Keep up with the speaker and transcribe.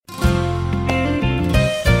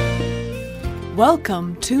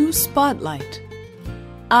Welcome to Spotlight.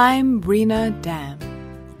 I'm Rena Dam.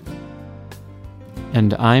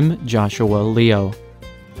 And I'm Joshua Leo.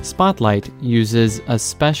 Spotlight uses a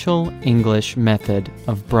special English method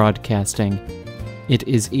of broadcasting. It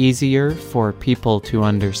is easier for people to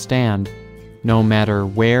understand, no matter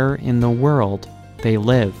where in the world they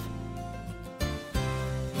live.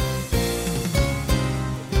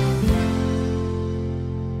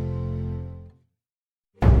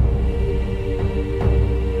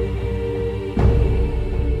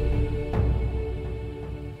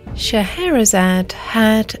 Scheherazade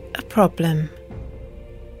had a problem.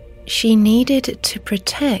 She needed to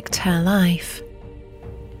protect her life.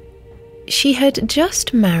 She had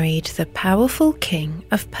just married the powerful king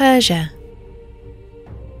of Persia.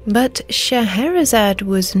 But Scheherazade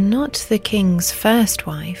was not the king's first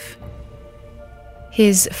wife.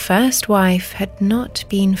 His first wife had not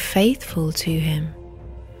been faithful to him.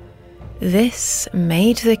 This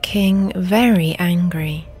made the king very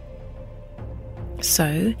angry.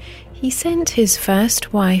 So he sent his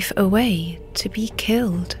first wife away to be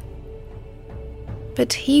killed.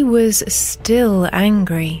 But he was still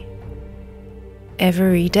angry.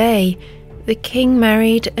 Every day, the king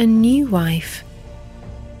married a new wife,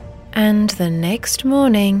 and the next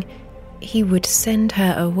morning, he would send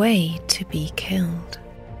her away to be killed.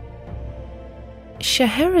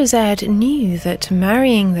 Scheherazade knew that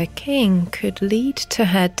marrying the king could lead to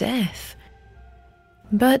her death,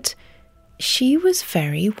 but she was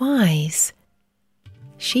very wise.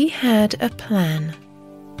 She had a plan.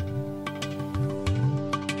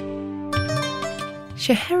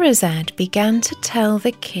 Scheherazade began to tell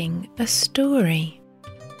the king a story.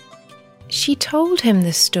 She told him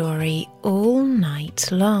the story all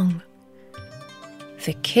night long.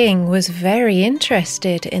 The king was very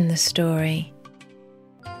interested in the story.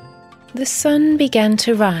 The sun began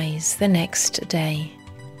to rise the next day.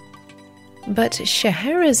 But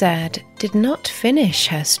Scheherazade did not finish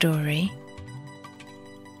her story.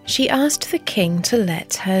 She asked the king to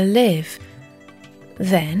let her live.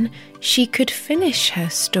 Then she could finish her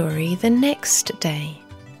story the next day.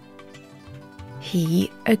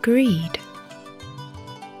 He agreed.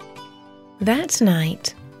 That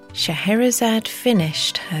night, Scheherazade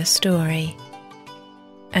finished her story.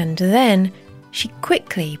 And then she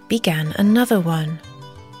quickly began another one.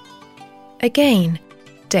 Again,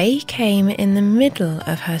 day came in the middle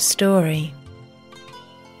of her story.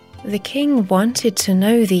 The king wanted to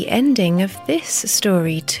know the ending of this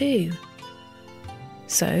story too.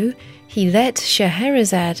 So he let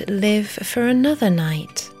Scheherazade live for another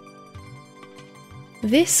night.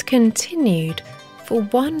 This continued for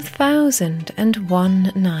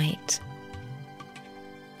 1001 night.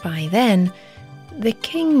 By then, the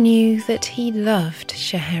king knew that he loved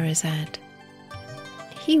Scheherazade.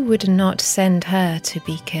 He would not send her to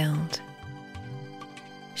be killed.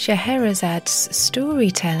 Scheherazade's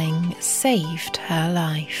storytelling saved her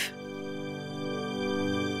life.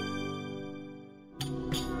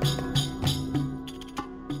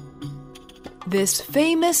 This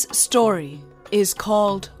famous story is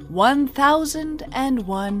called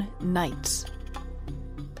 1001 Nights.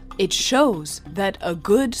 It shows that a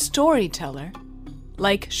good storyteller,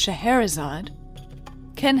 like Scheherazade,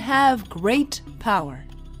 can have great power.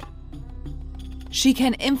 She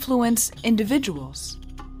can influence individuals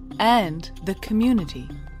and the community.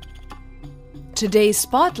 Today's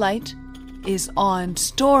spotlight is on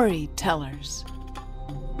storytellers.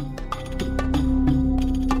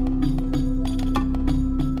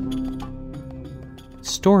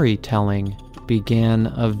 Storytelling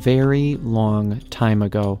began a very long time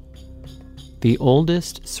ago. The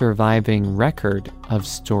oldest surviving record of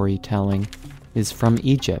storytelling is from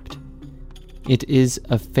Egypt. It is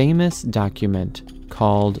a famous document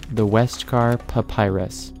called the Westcar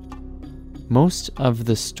Papyrus. Most of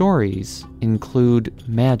the stories include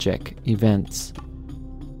magic events.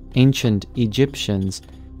 Ancient Egyptians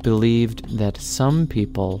believed that some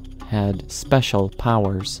people had special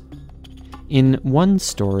powers. In one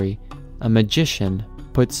story, a magician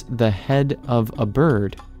puts the head of a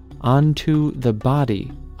bird onto the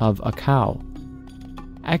body of a cow.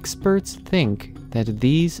 Experts think that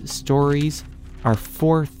these stories are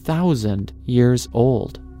 4,000 years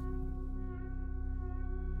old.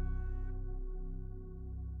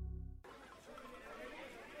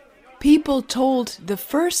 People told the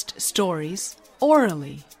first stories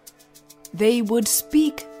orally. They would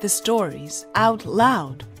speak the stories out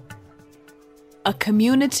loud. A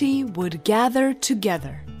community would gather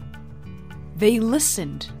together. They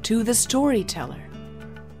listened to the storyteller.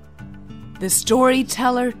 The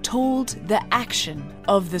storyteller told the action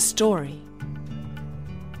of the story.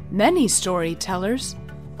 Many storytellers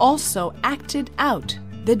also acted out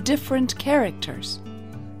the different characters.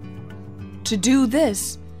 To do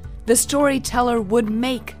this, the storyteller would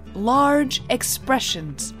make large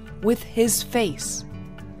expressions with his face.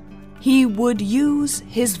 He would use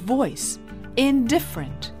his voice in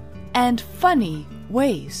different and funny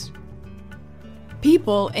ways.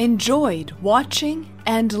 People enjoyed watching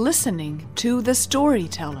and listening to the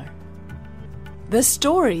storyteller. The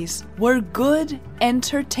stories were good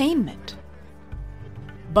entertainment.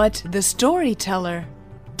 But the storyteller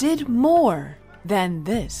did more than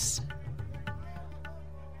this.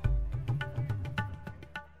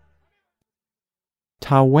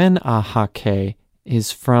 Tawenahake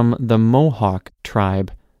is from the Mohawk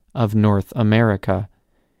tribe of North America.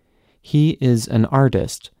 He is an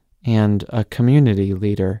artist and a community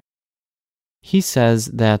leader. He says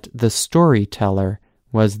that the storyteller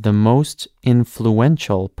was the most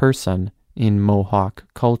influential person in Mohawk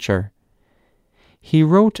culture. He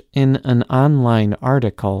wrote in an online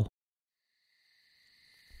article,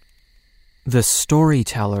 "The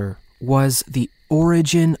storyteller was the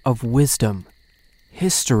origin of wisdom,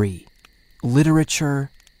 history,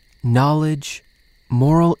 literature, knowledge,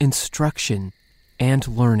 moral instruction, and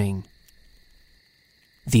learning.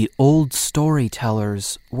 The old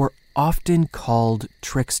storytellers were often called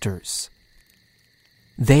tricksters.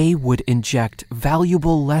 They would inject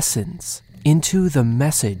valuable lessons into the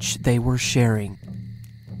message they were sharing.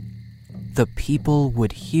 The people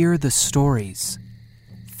would hear the stories,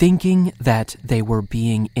 thinking that they were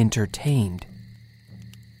being entertained,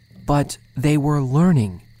 but they were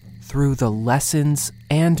learning through the lessons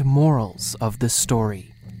and morals of the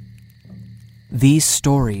story. These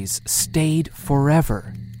stories stayed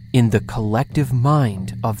forever in the collective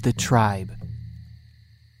mind of the tribe."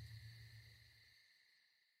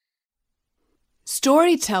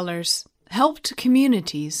 Storytellers helped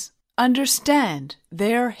communities understand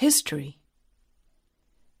their history.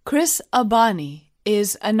 Chris Abani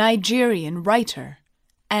is a Nigerian writer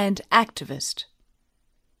and activist.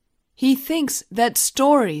 He thinks that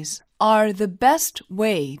stories are the best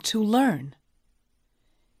way to learn.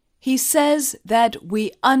 He says that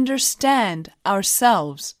we understand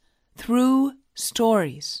ourselves through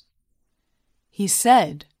stories. He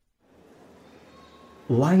said,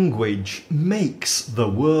 "Language makes the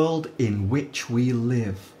world in which we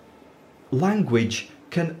live. Language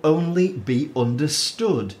can only be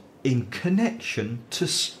understood in connection to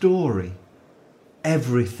story.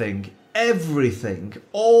 Everything,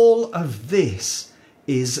 all of this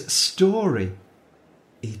is story.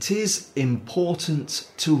 It is important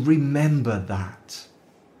to remember that.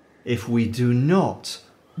 If we do not,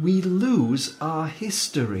 we lose our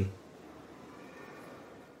history."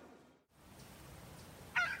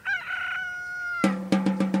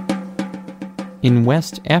 In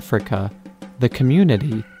West Africa, the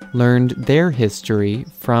community learned their history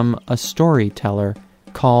from a storyteller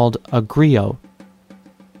called a griot.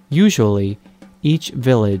 Usually, each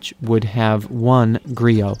village would have one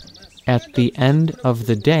griot. At the end of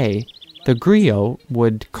the day, the griot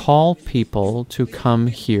would call people to come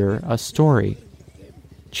hear a story.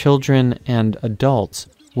 Children and adults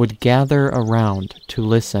would gather around to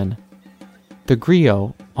listen. The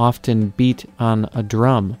griot often beat on a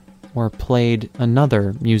drum or played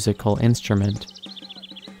another musical instrument.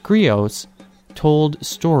 Griots told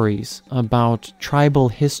stories about tribal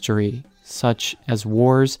history, such as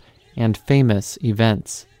wars and famous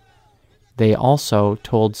events. They also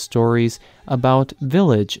told stories about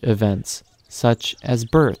village events, such as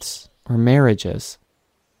births or marriages.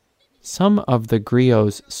 Some of the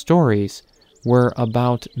griots' stories were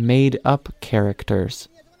about made-up characters.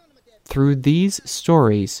 Through these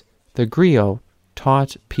stories, the griot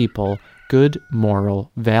taught people good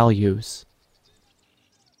moral values.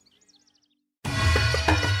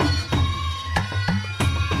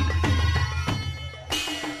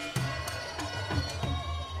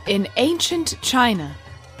 In ancient China,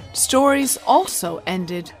 stories also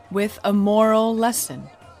ended with a moral lesson.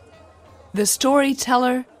 The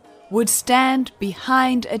storyteller would stand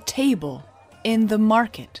behind a table in the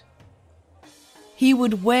market. He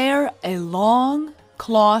would wear a long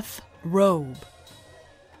cloth robe.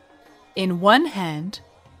 In one hand,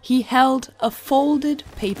 he held a folded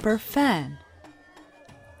paper fan.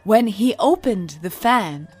 When he opened the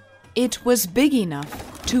fan, it was big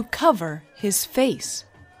enough to cover his face.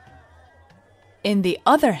 In the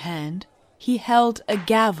other hand, he held a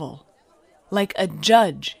gavel, like a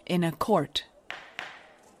judge in a court.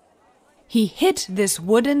 He hit this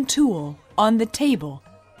wooden tool on the table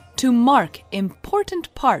to mark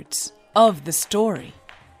important parts of the story.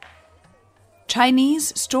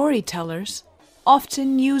 Chinese storytellers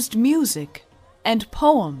often used music and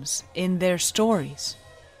poems in their stories.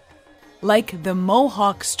 Like the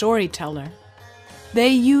Mohawk storyteller, they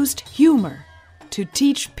used humor to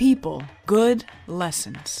teach people good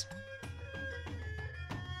lessons.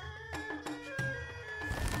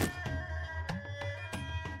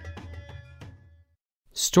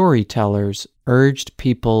 Storytellers urged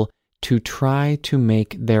people to try to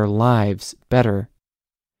make their lives better.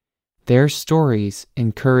 Their stories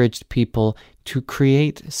encouraged people to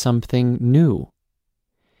create something new.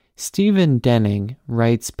 Stephen Denning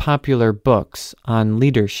writes popular books on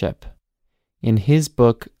leadership. In his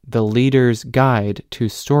book, The Leader's Guide to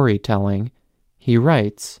Storytelling, he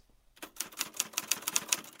writes,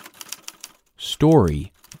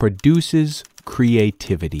 "Story produces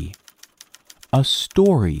creativity. A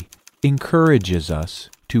story encourages us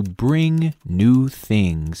to bring new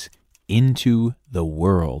things into the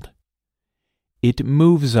world. It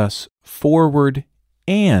moves us forward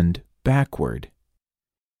and backward.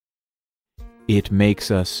 It makes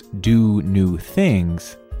us do new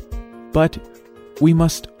things, but we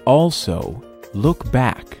must also look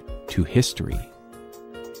back to history."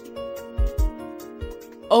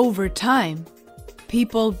 Over time,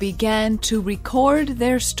 people began to record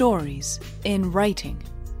their stories in writing.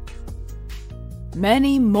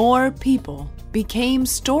 Many more people became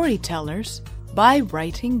storytellers by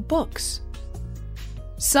writing books.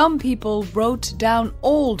 Some people wrote down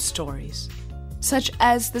old stories, such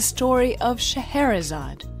as the story of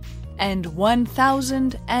Scheherazade and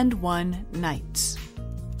 1001 Nights.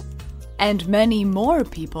 And many more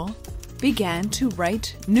people began to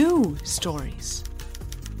write new stories.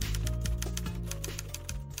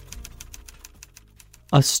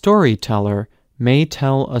 A storyteller may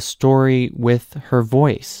tell a story with her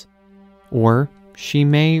voice, or she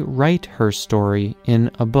may write her story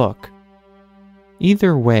in a book.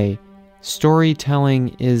 Either way, storytelling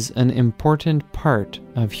is an important part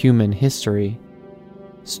of human history.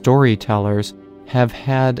 Storytellers have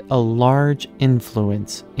had a large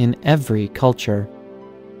influence in every culture,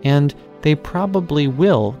 and they probably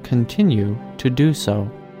will continue to do so.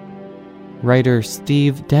 Writer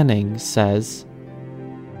Steve Denning says,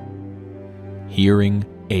 "Hearing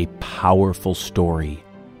a powerful story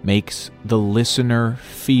makes the listener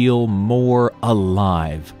feel more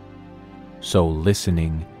alive. So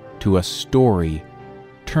listening to a story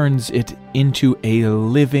turns it into a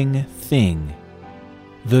living thing.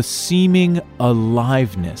 The seeming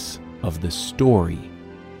aliveness of the story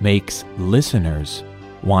makes listeners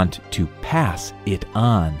want to pass it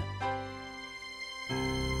on."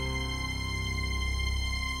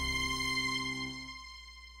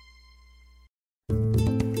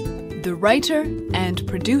 The writer and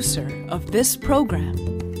producer of this program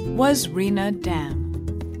was Rena Dam.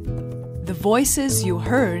 The voices you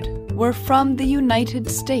heard were from the United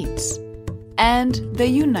States and the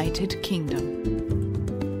United Kingdom.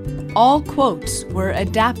 All quotes were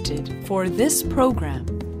adapted for this program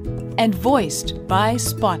and voiced by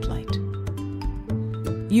Spotlight.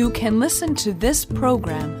 You can listen to this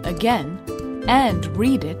program again and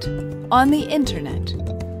read it on the internet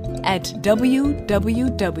at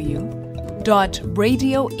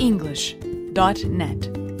www.radioenglish.net.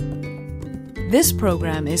 This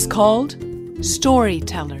program is called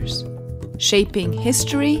Storytellers, Shaping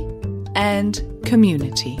History and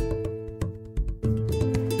Community.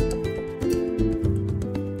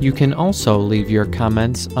 You can also leave your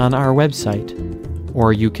comments on our website,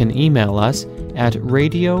 or you can email us at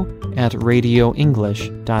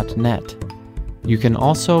radio@radioenglish.net. You can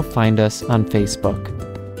also find us on Facebook.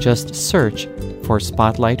 Just search for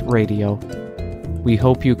Spotlight Radio. We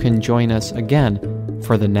hope you can join us again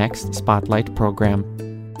for the next Spotlight program.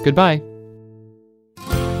 Goodbye.